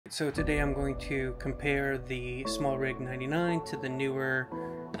So today I'm going to compare the SmallRig 99 to the newer,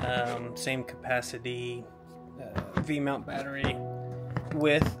 same capacity V-mount battery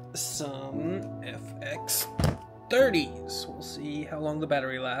with some FX30s. We'll see how long the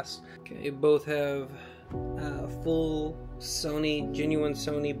battery lasts. Okay, both have full Sony, genuine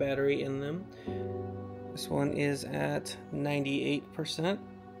Sony battery in them. This one is at 98%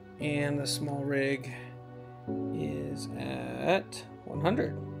 and the SmallRig is at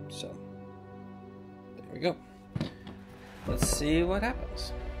 100. So there we go. Let's see what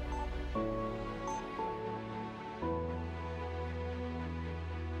happens.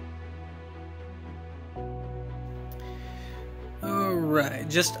 Alright,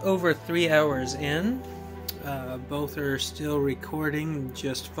 just over 3 hours in. Both are still recording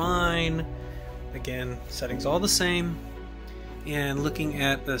just fine. Again, settings all the same. And looking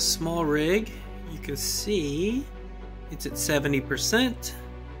at the SmallRig, you can see it's at 70%.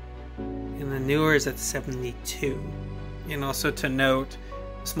 And the newer is at 72. And also to note,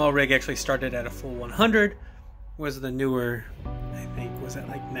 SmallRig actually started at a full 100, whereas the newer, I think, was at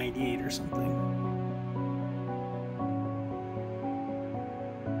like 98 or something.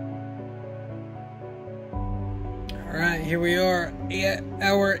 Alright, here we are at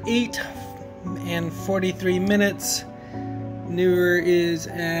hour 8 and 43 minutes. Newer is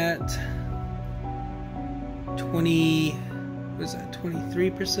at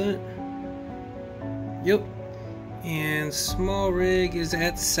 23%? Yep. And SmallRig is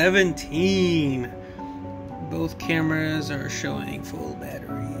at 17. Both cameras are showing full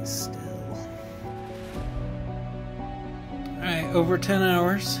batteries still. Alright, over 10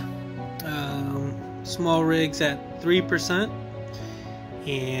 hours. SmallRig's at 3%.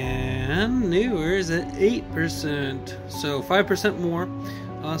 And newer is at 8%. So 5% more.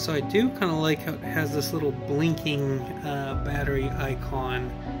 So I do kind of like how it has this little blinking battery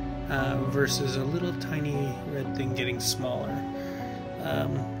icon versus a little tiny red thing getting smaller.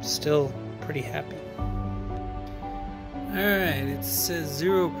 Still pretty happy. Alright, it says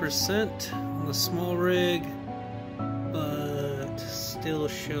 0% on the SmallRig, but still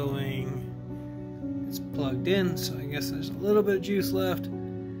showing it's plugged in, so I guess there's a little bit of juice left.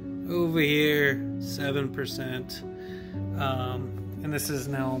 Over here, 7%. And this is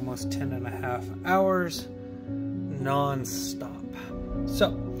now almost 10.5 hours non-stop.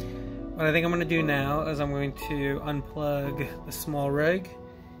 So what I think I'm going to do now is I'm going to unplug the SmallRig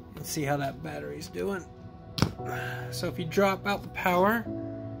and see how that battery's doing. So if you drop out the power,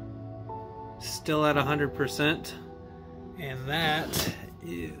 still at 100%, and that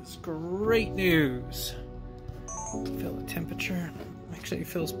is great news. Feel the temperature. Actually, it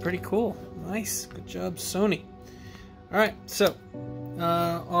feels pretty cool. Nice. Good job, Sony. Alright, so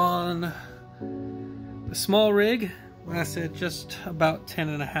on the SmallRig, lasted just about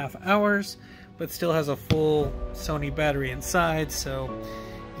 10.5 hours, but still has a full Sony battery inside, so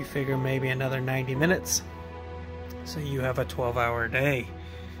you figure maybe another 90 minutes. So you have a 12-hour day.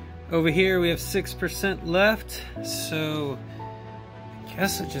 Over here we have 6% left, so I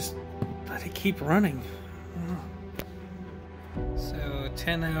guess I just let it keep running. So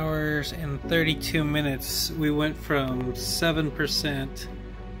 10 hours and 32 minutes, we went from 7%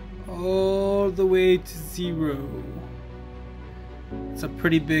 all the way to 0. It's a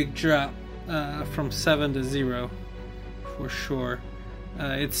pretty big drop from 7 to 0 for sure.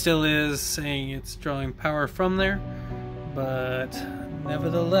 It still is saying it's drawing power from there, but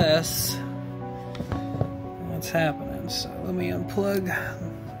nevertheless, what's happening? So let me unplug.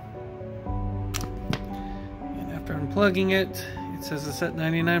 And after unplugging it, it says it's at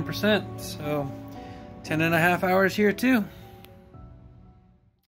 99%. So 10.5 hours here too.